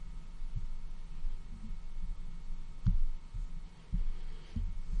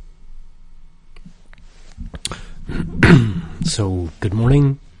So, good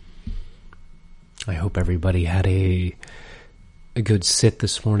morning. I hope everybody had a good sit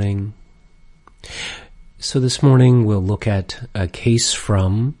this morning. So this morning we'll look at a case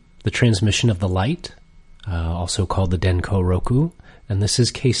from the Transmission of the Light, also called the Denko Roku, and this is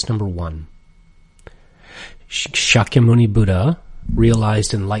case number 1. Shakyamuni Buddha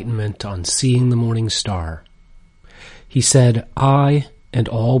realized enlightenment on seeing the morning star. He said, "I and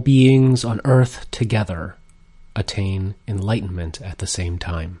all beings on earth together attain enlightenment at the same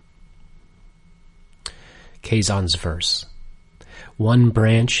time." Keizan's verse. One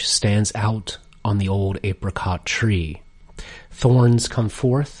branch stands out on the old apricot tree. Thorns come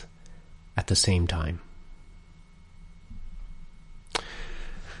forth at the same time.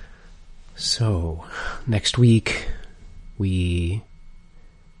 So, next week we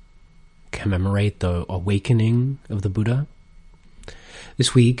commemorate the awakening of the Buddha.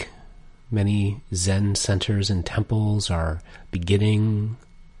 This week, many Zen centers and temples are beginning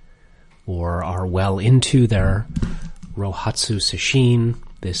or are well into their Rohatsu Sesshin,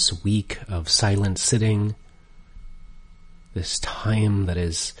 this week of silent sitting, this time that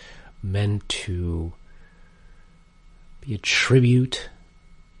is meant to be a tribute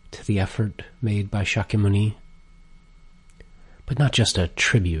to the effort made by Shakyamuni, but not just a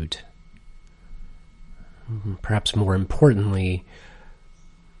tribute. Perhaps more importantly,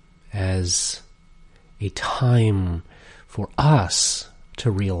 as a time for us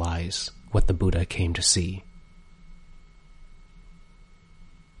to realize what the Buddha came to see.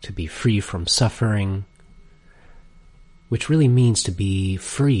 To be free from suffering, which really means to be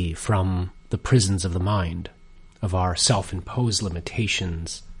free from the prisons of the mind, of our self-imposed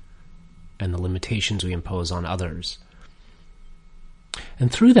limitations and the limitations we impose on others.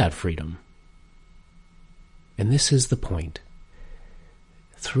 And through that freedom, and this is the point,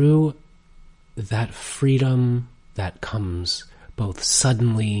 through that freedom that comes both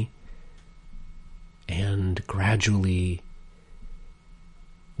suddenly and gradually,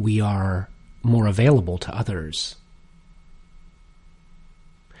 we are more available to others,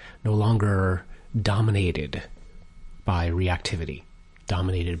 no longer dominated by reactivity,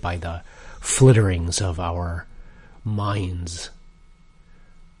 dominated by the flitterings of our minds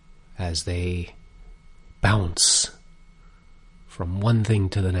as they bounce from one thing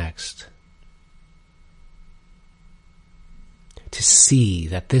to the next. To see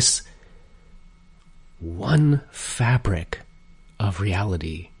that this one fabric of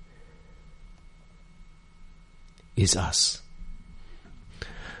reality is us.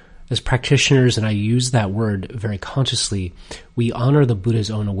 As practitioners, and I use that word very consciously, we honor the Buddha's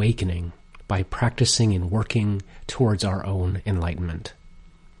own awakening by practicing and working towards our own enlightenment.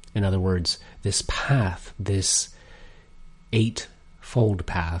 In other words, this path, this eightfold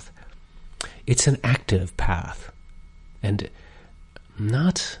path, it's an active path and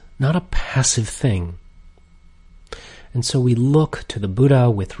not a passive thing. And so we look to the Buddha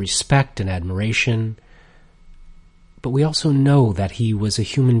with respect and admiration, but we also know that he was a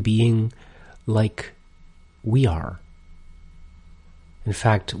human being like we are. In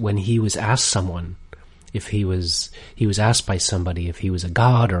fact, when he was asked someone, he was asked by somebody if he was a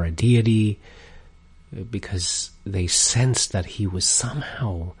god or a deity, because they sensed that he was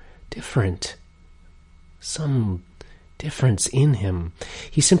somehow different, some difference in him.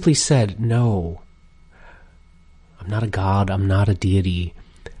 He simply said, "No, I'm not a god, I'm not a deity,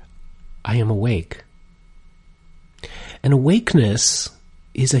 I am awake." And awakeness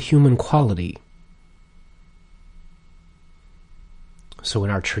is a human quality. So in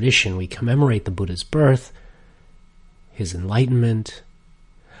our tradition, we commemorate the Buddha's birth, his enlightenment,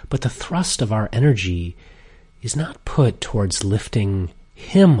 but the thrust of our energy is not put towards lifting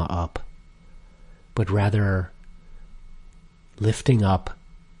him up, but rather lifting up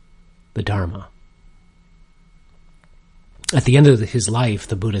the Dharma. At the end of his life,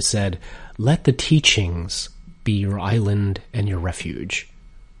 the Buddha said, "Let the teachings be your island and your refuge."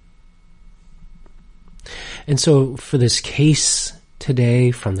 And so for this case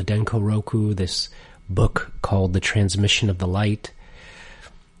today from the Denko Roku, this book called The Transmission of the Light,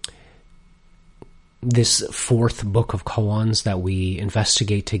 this fourth book of koans that we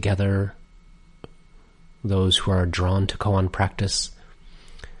investigate together, those who are drawn to koan practice.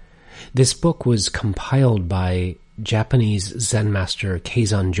 This book was compiled by Japanese Zen master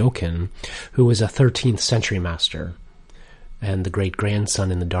Keizan Jokin, who was a 13th century master and the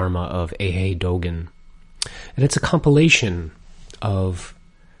great-grandson in the Dharma of Eihei Dogen. And it's a compilation of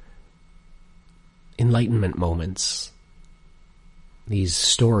enlightenment moments, these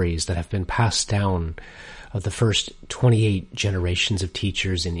stories that have been passed down of the first 28 generations of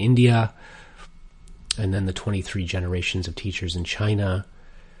teachers in India, and then the 23 generations of teachers in China,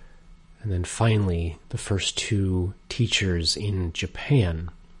 and then finally the first 2 teachers in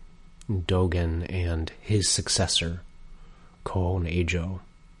Japan, Dogen and his successor, Koon Eijo.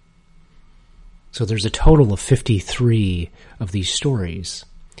 So there's a total of 53 of these stories,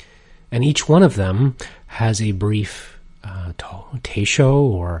 and each one of them has a brief teisho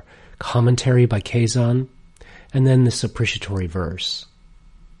or commentary by Keizan, and then this appreciatory verse.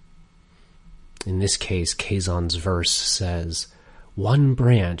 In this case, Keizan's verse says, "One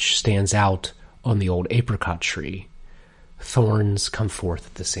branch stands out on the old apricot tree. Thorns come forth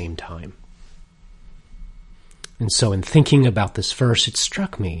at the same time." And so in thinking about this verse, it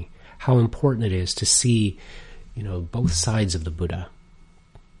struck me how important it is to see, both sides of the Buddha.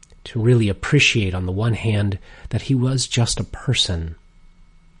 To really appreciate, on the one hand, that he was just a person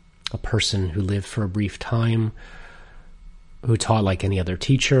who lived for a brief time, who taught like any other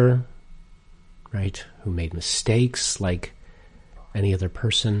teacher, right? Who made mistakes like any other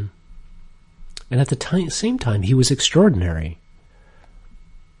person. And at the same time, he was extraordinary.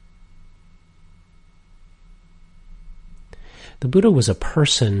 The Buddha was a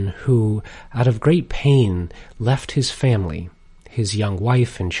person who, out of great pain, left his family, his young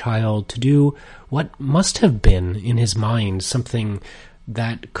wife and child, to do what must have been, in his mind, something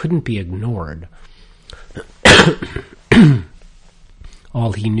that couldn't be ignored.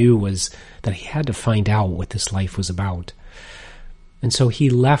 All he knew was that he had to find out what this life was about. And so he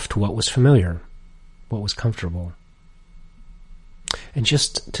left what was familiar, what was comfortable. And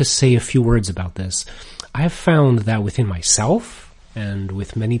just to say a few words about this, I have found that within myself and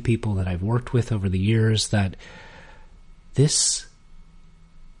with many people that I've worked with over the years, that this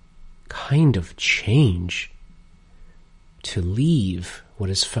kind of change, to leave what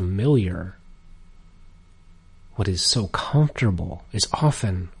is familiar, what is so comfortable, is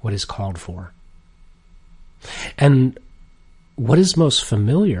often what is called for. And what is most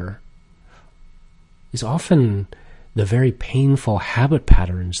familiar is often the very painful habit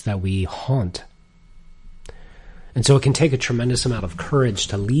patterns that we haunt. And so it can take a tremendous amount of courage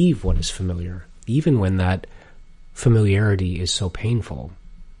to leave what is familiar, even when that familiarity is so painful.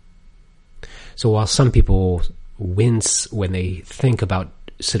 So while some people wince when they think about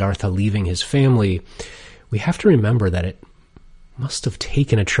Siddhartha leaving his family, we have to remember that it must have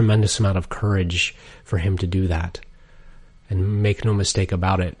taken a tremendous amount of courage for him to do that. And make no mistake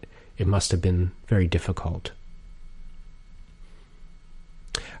about it, it must have been very difficult.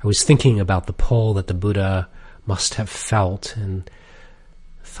 I was thinking about the pull that the Buddha must have felt and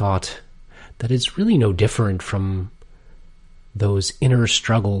thought that it's really no different from those inner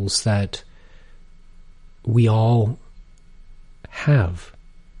struggles that we all have.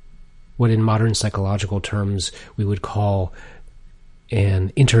 What in modern psychological terms we would call an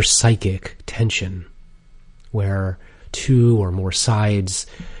interpsychic tension, where 2 or more sides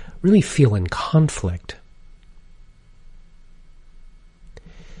really feel in conflict.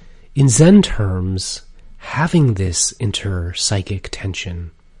 In Zen terms, having this interpsychic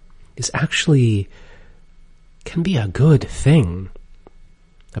tension can be a good thing.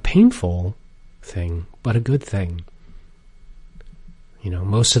 A painful thing, but a good thing.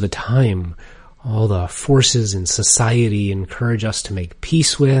 Most of the time, all the forces in society encourage us to make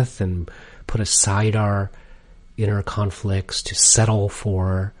peace with and put aside our inner conflicts, to settle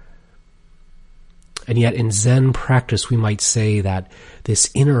for. And yet in Zen practice, we might say that this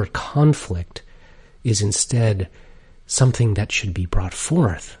inner conflict is instead something that should be brought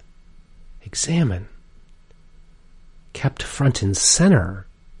forth, examined, kept front and center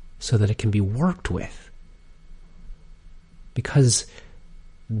so that it can be worked with. Because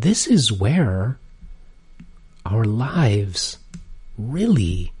this is where our lives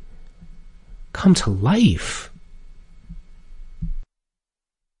really come to life.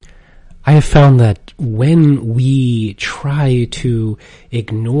 I have found that when we try to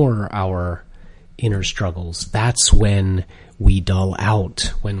ignore our inner struggles, that's when we dull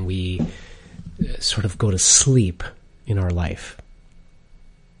out, when we sort of go to sleep in our life.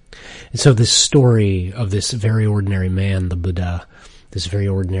 And so this story of this very ordinary man, the Buddha, this very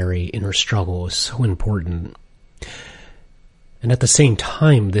ordinary inner struggle, is so important. And at the same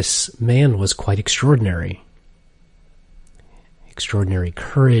time, this man was quite extraordinary. Extraordinary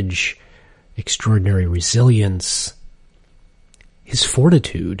courage, extraordinary resilience, his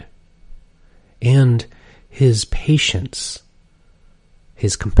fortitude, and his patience,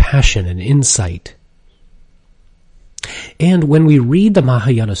 his compassion and insight. And when we read the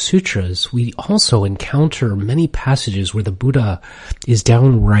Mahayana Sutras, we also encounter many passages where the Buddha is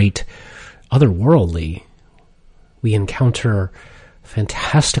downright otherworldly. We encounter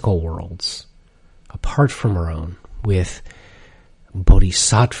fantastical worlds, apart from our own, with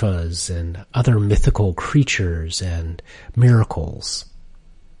bodhisattvas and other mythical creatures and miracles.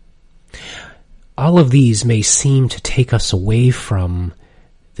 All of these may seem to take us away from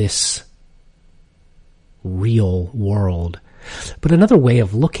this real world. But another way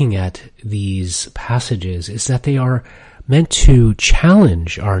of looking at these passages is that they are meant to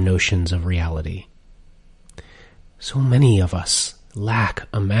challenge our notions of reality. So many of us lack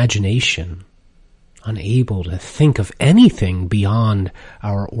imagination, unable to think of anything beyond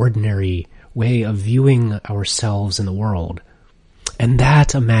our ordinary way of viewing ourselves in the world. And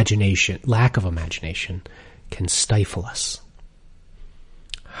that lack of imagination, can stifle us.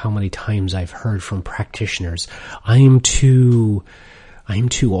 How many times I've heard from practitioners, I'm too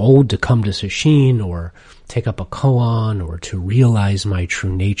old to come to Sesshin or take up a koan or to realize my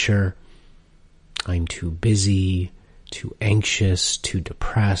true nature. I'm too busy, too anxious, too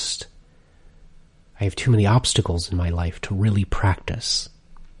depressed. I have too many obstacles in my life to really practice.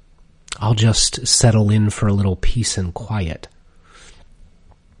 I'll just settle in for a little peace and quiet.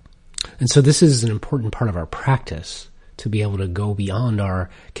 And so this is an important part of our practice, to be able to go beyond our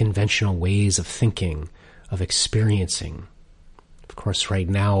conventional ways of thinking, of experiencing. Of course, right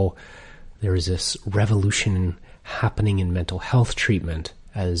now, there is this revolution happening in mental health treatment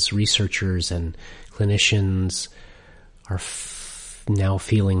as researchers and clinicians are now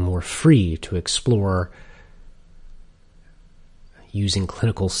feeling more free to explore using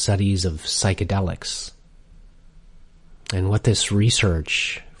clinical studies of psychedelics. And what this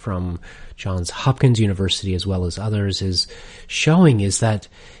research from Johns Hopkins University as well as others is showing is that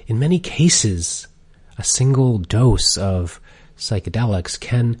in many cases, a single dose of psychedelics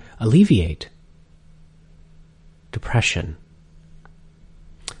can alleviate depression.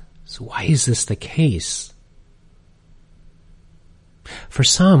 So why is this the case? For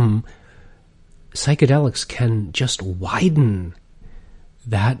some, psychedelics can just widen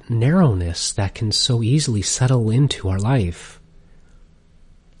that narrowness that can so easily settle into our life.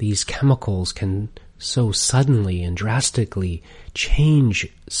 These chemicals can so suddenly and drastically change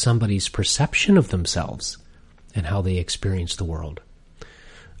somebody's perception of themselves and how they experience the world.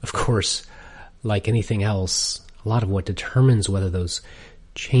 Of course, like anything else, a lot of what determines whether those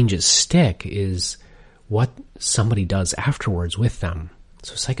changes stick is what somebody does afterwards with them.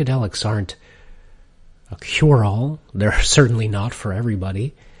 So psychedelics aren't a cure-all. They're certainly not for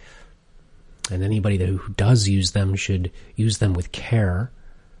everybody. And anybody who does use them should use them with care.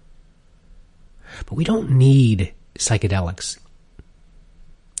 But we don't need psychedelics.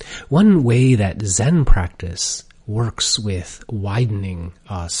 One way that Zen practice works with widening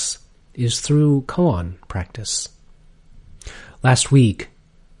us is through koan practice. Last week,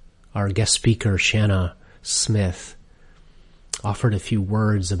 our guest speaker, Shanna Smith, offered a few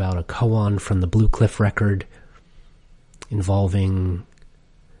words about a koan from the Blue Cliff record involving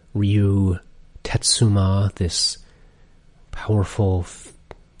Ryu Tetsuma, this powerful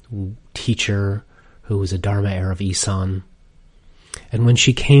teacher who was a Dharma heir of Isan. And when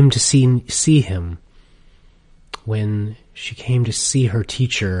she came to see him, when she came to see her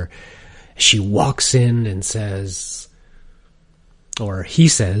teacher, she walks in and says, or he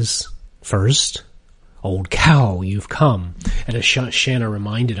says first, "Old cow, you've come." And as Shanna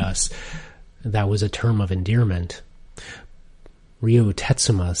reminded us, that was a term of endearment. Ryu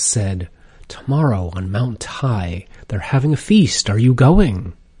Tetsuma said, "Tomorrow on Mount Tai, they're having a feast. Are you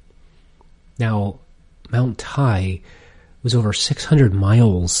going?" Now, Mount Tai was over 600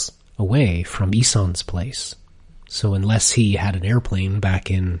 miles away from Isan's place. So unless he had an airplane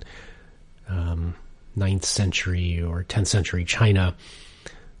back in 9th century or 10th century China,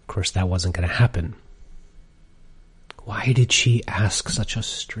 of course that wasn't going to happen. Why did she ask such a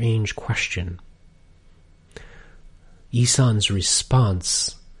strange question? Isan's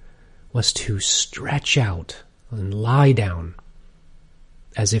response was to stretch out and lie down,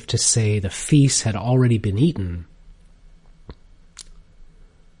 as if to say the feast had already been eaten.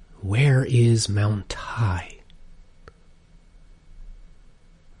 Where is Mount Tai?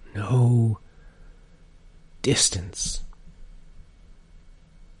 No distance.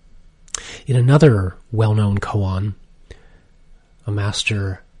 In another well-known koan, a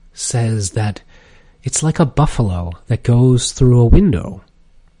master says that it's like a buffalo that goes through a window.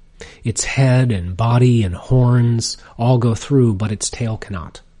 Its head and body and horns all go through, but its tail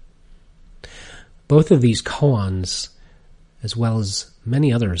cannot. Both of these koans, as well as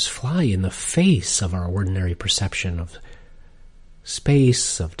many others, fly in the face of our ordinary perception of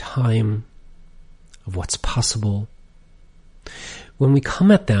space, of time, of what's possible. When we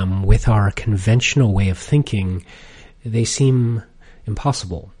come at them with our conventional way of thinking, they seem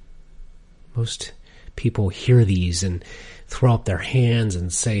impossible. Most people hear these and throw up their hands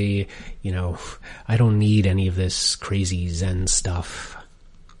and say, I don't need any of this crazy Zen stuff.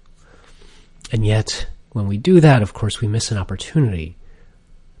 And yet, when we do that, of course, we miss an opportunity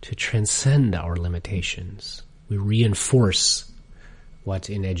to transcend our limitations. We reinforce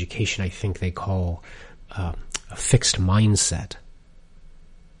what in education I think they call a fixed mindset,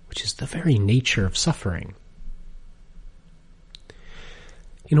 which is the very nature of suffering.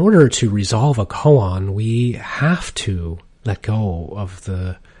 In order to resolve a koan, we have to let go of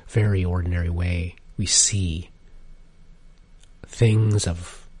the very ordinary way we see things,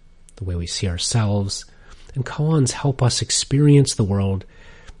 of the way we see ourselves. And koans help us experience the world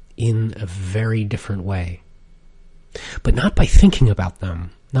in a very different way. But not by thinking about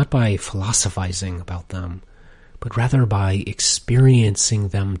them, not by philosophizing about them, but rather by experiencing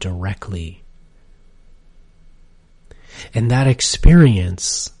them directly. And that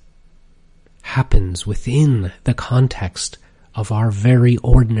experience happens within the context of our very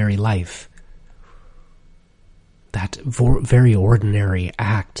ordinary life. That very ordinary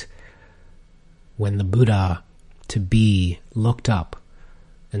act when the Buddha to be looked up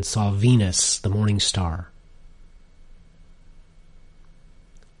and saw Venus, the morning star.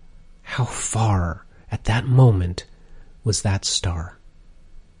 How far at that moment was that star?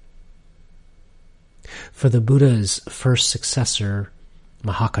 For the Buddha's first successor,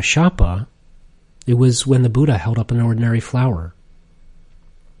 Mahakashapa, it was when the Buddha held up an ordinary flower.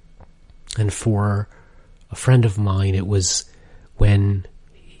 And for a friend of mine, it was when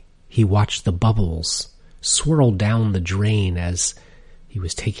he watched the bubbles swirl down the drain as he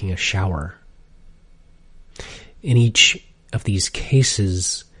was taking a shower. In each of these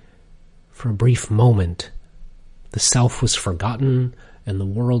cases, for a brief moment, the self was forgotten and the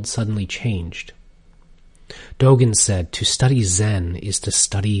world suddenly changed. Dogen said, to study Zen is to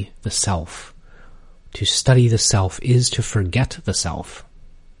study the self. To study the self is to forget the self.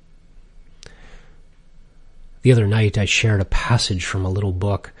 The other night I shared a passage from a little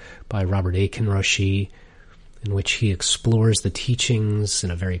book by Robert Aiken Roshi in which he explores the teachings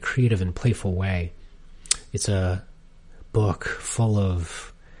in a very creative and playful way. It's a book full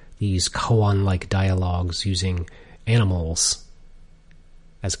of these koan-like dialogues using animals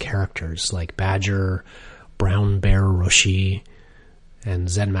as characters like Badger, Brown Bear Roshi, and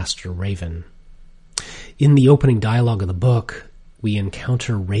Zen Master Raven. In the opening dialogue of the book, we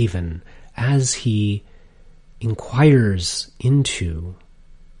encounter Raven as he inquires into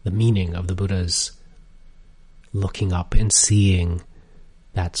the meaning of the Buddha's looking up and seeing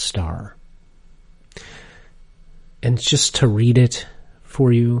that star. And just to read it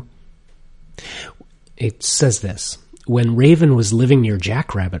for you, it says this: when Raven was living near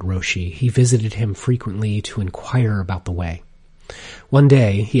Jackrabbit Roshi, he visited him frequently to inquire about the way. One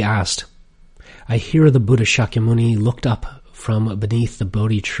day he asked, I hear the Buddha Shakyamuni looked up from beneath the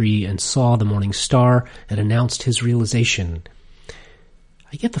Bodhi tree and saw the morning star and announced his realization.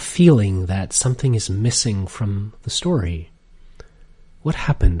 I get the feeling that something is missing from the story. What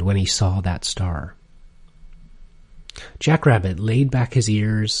happened when he saw that star? Jackrabbit laid back his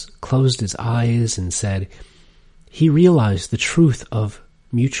ears, closed his eyes, and said, he realized the truth of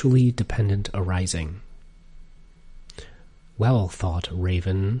mutually dependent arising. Well, thought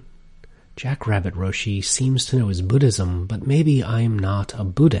Raven, Jackrabbit Roshi seems to know his Buddhism, but maybe I'm not a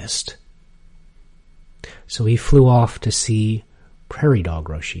Buddhist. So he flew off to see Prairie Dog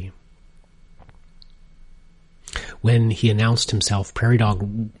Roshi. When he announced himself, Prairie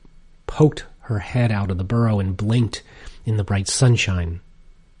Dog poked her head out of the burrow and blinked in the bright sunshine.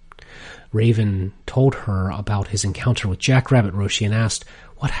 Raven told her about his encounter with Jackrabbit Roshi and asked,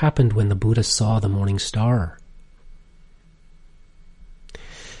 what happened when the Buddha saw the morning star?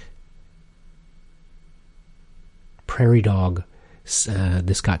 Prairie Dog,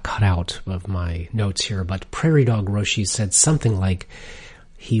 this got cut out of my notes here, but Prairie Dog Roshi said something like,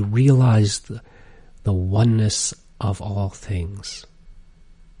 he realized the oneness of all things.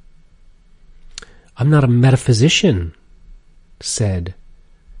 I'm not a metaphysician, said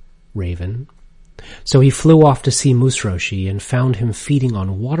Raven. So he flew off to see Moose Roshi and found him feeding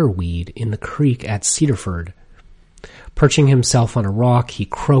on waterweed in the creek at Cedarford. Perching himself on a rock, he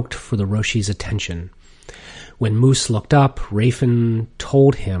croaked for the Roshi's attention. When Moose looked up, Raven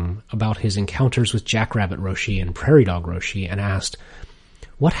told him about his encounters with Jackrabbit Roshi and Prairie Dog Roshi and asked,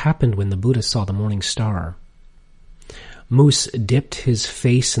 what happened when the Buddha saw the morning star? Moose dipped his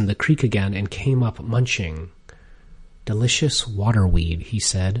face in the creek again and came up munching. Delicious waterweed, he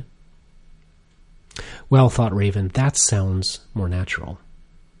said. Well, thought Raven, that sounds more natural.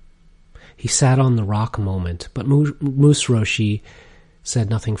 He sat on the rock a moment, but Moose Roshi said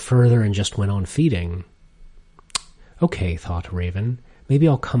nothing further and just went on feeding. Okay, thought Raven, maybe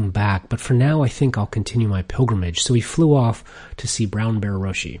I'll come back, but for now I think I'll continue my pilgrimage. So he flew off to see Brown Bear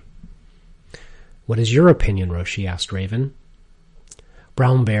Roshi. What is your opinion, Roshi? Asked Raven.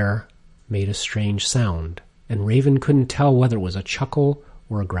 Brown Bear made a strange sound, and Raven couldn't tell whether it was a chuckle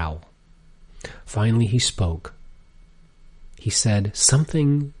or a growl. Finally he spoke. He said,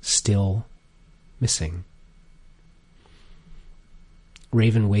 something still missing.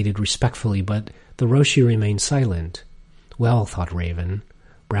 Raven waited respectfully, but the Roshi remained silent. Well, thought Raven,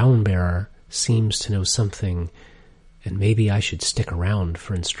 Brown Bear seems to know something, and maybe I should stick around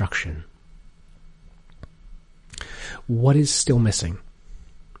for instruction. What is still missing?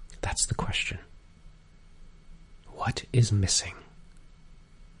 That's the question. What is missing?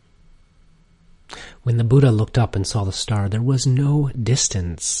 When the Buddha looked up and saw the star, there was no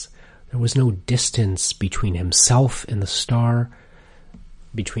distance. There was no distance between himself and the star,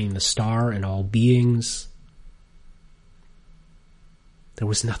 between the star and all beings. There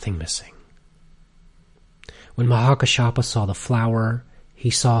was nothing missing. When Mahakashapa saw the flower, he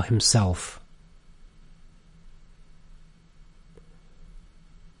saw himself.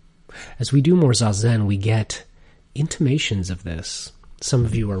 As we do more Zazen, we get intimations of this. Some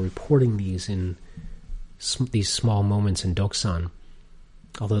of you are reporting these in these small moments in Doksan.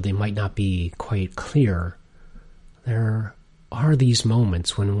 Although they might not be quite clear, there are these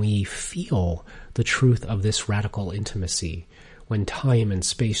moments when we feel the truth of this radical intimacy, when time and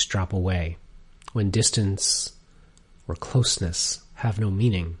space drop away, when distance or closeness have no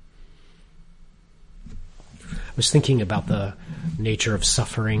meaning. I was thinking about the nature of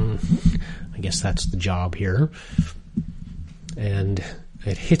suffering. I guess that's the job here. And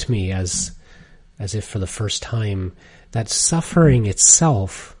it hit me as if for the first time that suffering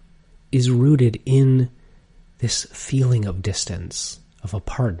itself is rooted in this feeling of distance, of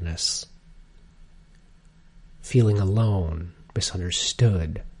apartness, feeling alone,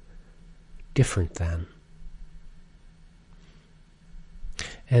 misunderstood, different than.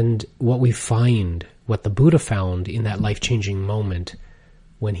 And what we find, what the Buddha found in that life-changing moment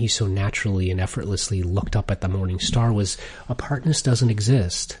when he so naturally and effortlessly looked up at the morning star was apartness doesn't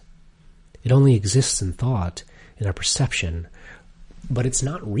exist. It only exists in thought, in our perception, but it's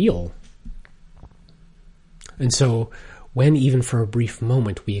not real. And so when even for a brief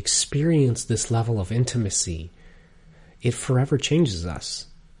moment we experience this level of intimacy, it forever changes us.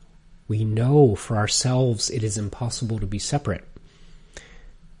 We know for ourselves it is impossible to be separate.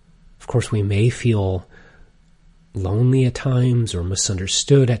 Of course, we may feel lonely at times or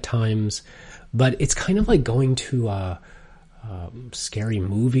misunderstood at times, but it's kind of like going to a scary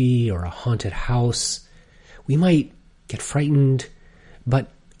movie or a haunted house. We might get frightened, but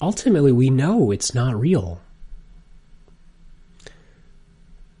ultimately we know it's not real.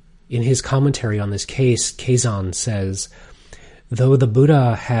 In his commentary on this case, Keizan says, though the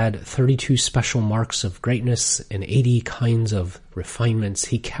Buddha had 32 special marks of greatness and 80 kinds of refinements,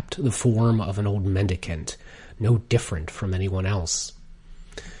 he kept the form of an old mendicant, no different from anyone else.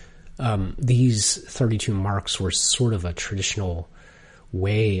 These 32 marks were sort of a traditional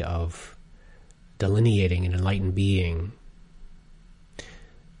way of delineating an enlightened being.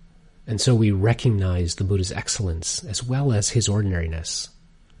 And so we recognize the Buddha's excellence as well as his ordinariness.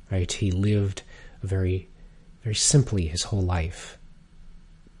 Right? He lived very, very simply his whole life.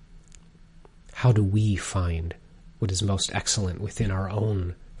 How do we find what is most excellent within our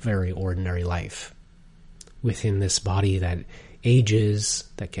own very ordinary life? Within this body that ages,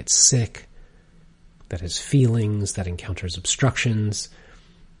 that gets sick, that has feelings, that encounters obstructions,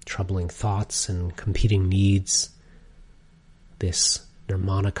 troubling thoughts and competing needs. This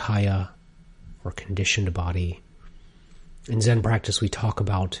nirmanakaya, or conditioned body. In Zen practice, we talk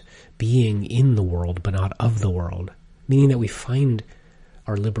about being in the world, but not of the world, meaning that we find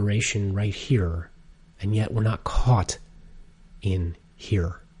our liberation right here, and yet we're not caught in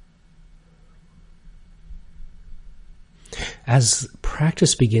here. As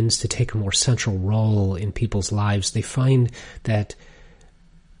practice begins to take a more central role in people's lives, they find that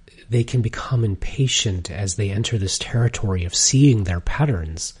they can become impatient as they enter this territory of seeing their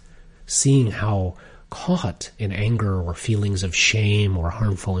patterns, seeing how caught in anger or feelings of shame or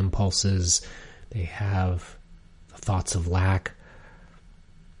harmful impulses they have, the thoughts of lack.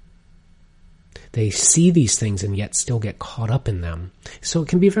 They see these things and yet still get caught up in them. So it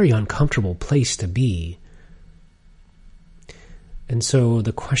can be a very uncomfortable place to be. And so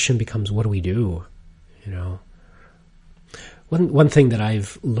the question becomes, what do we do? You know, one thing that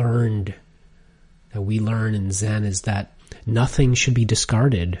I've learned, that we learn in Zen, is that nothing should be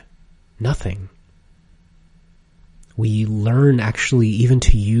discarded. Nothing. We learn actually even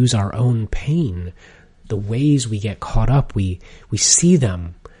to use our own pain. The ways we get caught up, we see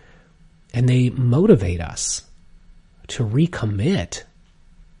them, and they motivate us to recommit.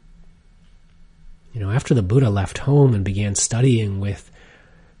 After the Buddha left home and began studying with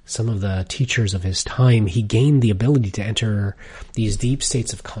some of the teachers of his time, he gained the ability to enter these deep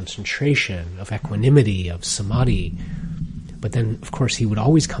states of concentration, of equanimity, of samadhi. But then, of course, he would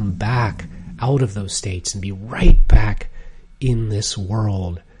always come back out of those states and be right back in this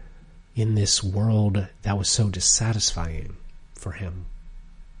world that was so dissatisfying for him.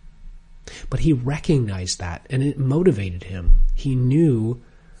 But he recognized that, and it motivated him. He knew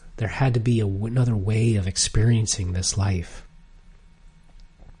there had to be another way of experiencing this life.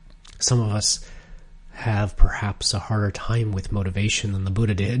 Some of us have perhaps a harder time with motivation than the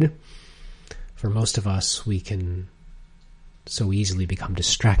Buddha did. For most of us, we can so easily become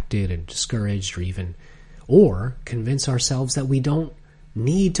distracted and discouraged, or convince ourselves that we don't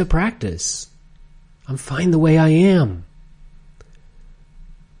need to practice. I'm fine the way I am.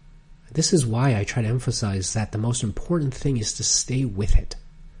 This is why I try to emphasize that the most important thing is to stay with it,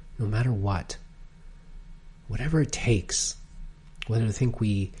 no matter what. Whatever it takes, whether we think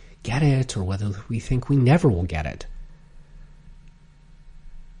we get it or whether we think we never will get it.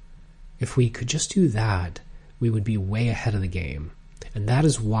 If we could just do that, we would be way ahead of the game. And that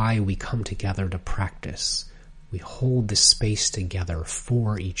is why we come together to practice. We hold this space together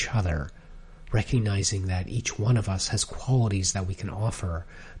for each other, recognizing that each one of us has qualities that we can offer,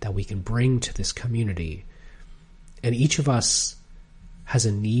 that we can bring to this community. And each of us has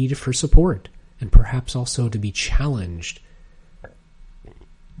a need for support, and perhaps also to be challenged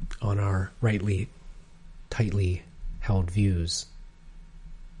on our tightly held views.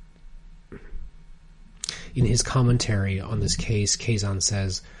 In his commentary on this case, Keizan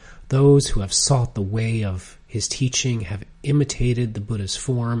says, "Those who have sought the way of his teaching have imitated the Buddha's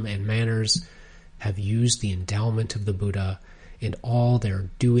form and manners, have used the endowment of the Buddha, and all their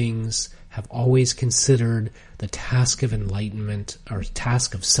doings have always considered the task of enlightenment or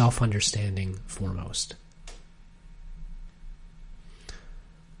task of self-understanding foremost."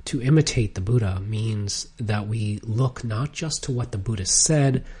 To imitate the Buddha means that we look not just to what the Buddha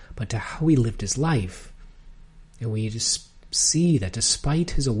said, but to how he lived his life. And we just see that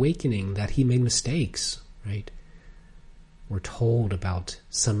despite his awakening, that he made mistakes, right? We're told about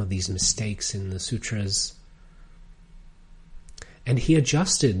some of these mistakes in the sutras. And he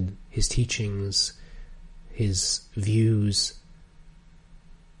adjusted his teachings, his views.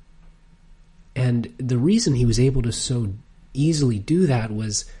 And the reason he was able to so easily do that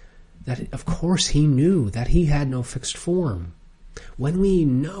was that, of course, he knew that he had no fixed form. When we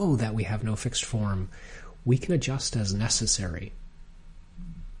know that we have no fixed form, we can adjust as necessary.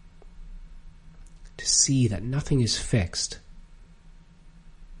 To see that nothing is fixed.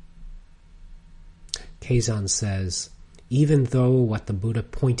 Keizan says, even though what the Buddha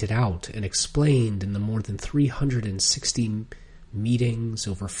pointed out and explained in the more than 360 meetings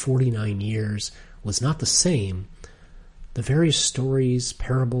over 49 years was not the same, the various stories,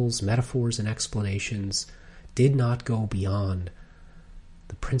 parables, metaphors, and explanations did not go beyond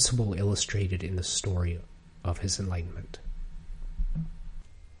the principle illustrated in the story of his enlightenment.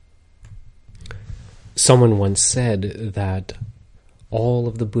 Someone once said that all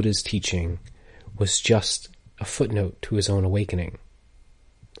of the Buddha's teaching was just a footnote to his own awakening.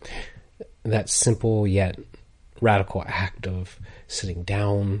 That simple yet radical act of sitting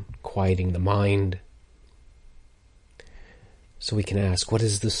down, quieting the mind. So we can ask, what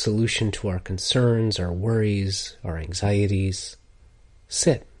is the solution to our concerns, our worries, our anxieties?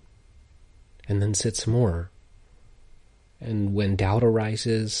 Sit. And then sit some more. And when doubt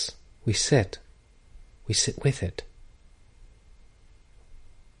arises, we sit. We sit with it.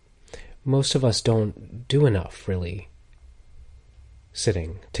 Most of us don't do enough, really,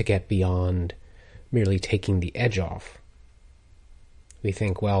 sitting to get beyond merely taking the edge off. We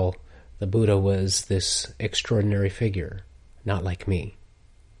think, well, the Buddha was this extraordinary figure, not like me.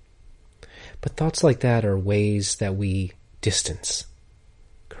 But thoughts like that are ways that we distance,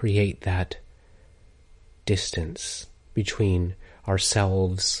 create that distance between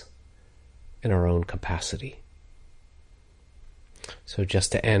ourselves and our own capacity. So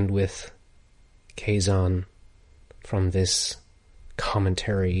just to end with Keizan from this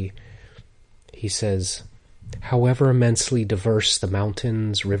commentary, he says, however immensely diverse the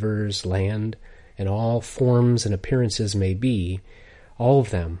mountains, rivers, land, and all forms and appearances may be, all of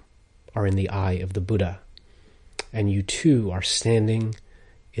them are in the eye of the Buddha, and you too are standing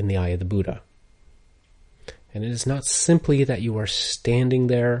in the eye of the Buddha. And it is not simply that you are standing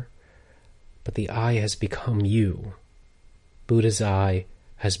there, but the eye has become you. Buddha's eye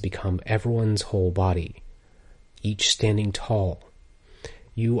has become everyone's whole body, each standing tall.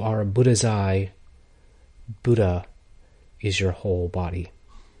 You are a Buddha's eye. Buddha is your whole body.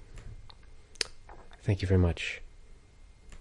 Thank you very much.